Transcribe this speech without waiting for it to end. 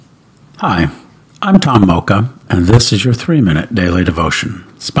Hi, I'm Tom Mocha, and this is your 3-minute daily devotion,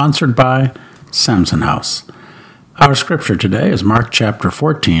 sponsored by Samson House. Our scripture today is Mark chapter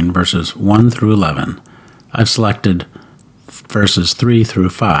 14, verses 1 through 11. I've selected verses 3 through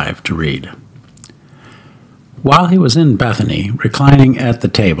 5 to read. While he was in Bethany, reclining at the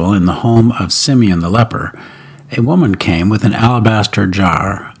table in the home of Simeon the leper, a woman came with an alabaster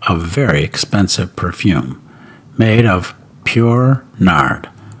jar of very expensive perfume, made of pure nard.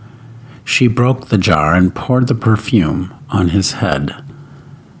 She broke the jar and poured the perfume on his head.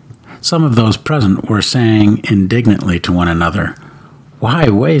 Some of those present were saying indignantly to one another, "Why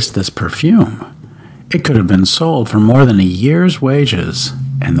waste this perfume? It could have been sold for more than a year's wages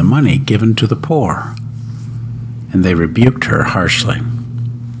and the money given to the poor." And they rebuked her harshly.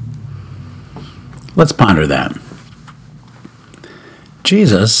 Let's ponder that.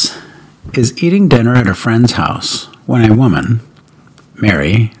 Jesus is eating dinner at a friend's house when a woman,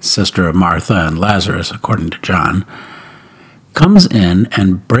 Mary, sister of Martha and Lazarus, according to John, comes in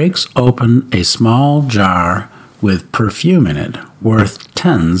and breaks open a small jar with perfume in it worth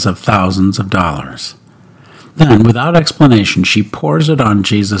tens of thousands of dollars. Then, without explanation, she pours it on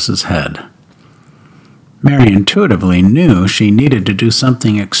Jesus' head. Mary intuitively knew she needed to do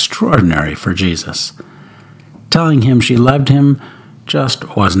something extraordinary for Jesus. Telling him she loved him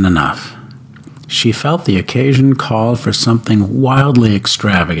just wasn't enough. She felt the occasion called for something wildly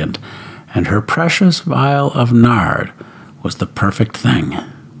extravagant, and her precious vial of nard was the perfect thing.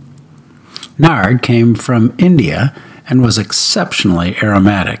 Nard came from India and was exceptionally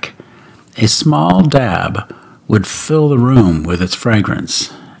aromatic. A small dab would fill the room with its fragrance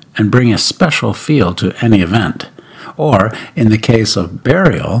and bring a special feel to any event, or, in the case of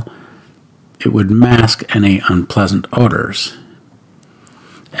burial, it would mask any unpleasant odors.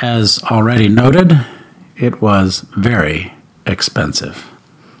 As already noted, it was very expensive.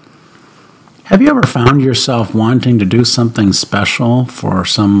 Have you ever found yourself wanting to do something special for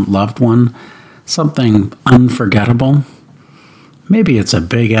some loved one, something unforgettable? Maybe it's a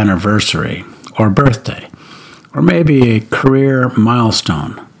big anniversary or birthday, or maybe a career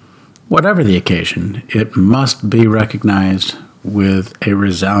milestone. Whatever the occasion, it must be recognized with a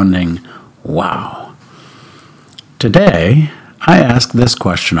resounding wow. Today, I ask this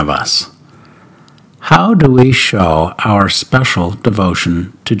question of us. How do we show our special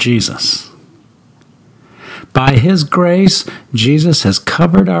devotion to Jesus? By His grace, Jesus has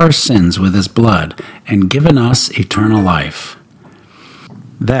covered our sins with His blood and given us eternal life.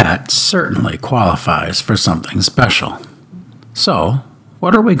 That certainly qualifies for something special. So,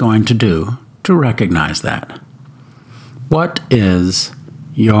 what are we going to do to recognize that? What is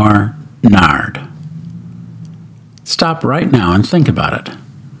your nard? Stop right now and think about it.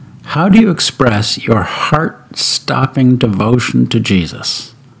 How do you express your heart-stopping devotion to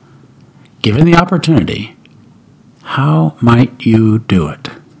Jesus? Given the opportunity, how might you do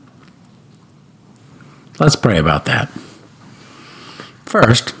it? Let's pray about that.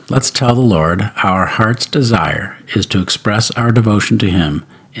 First, let's tell the Lord our heart's desire is to express our devotion to Him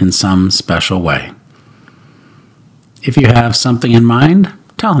in some special way. If you have something in mind,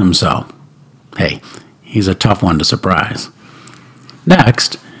 tell Him so. Hey, He's a tough one to surprise.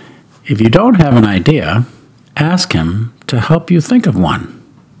 Next, if you don't have an idea, ask Him to help you think of one.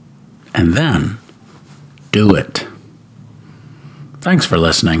 And then, do it. Thanks for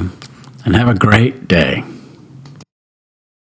listening, and have a great day.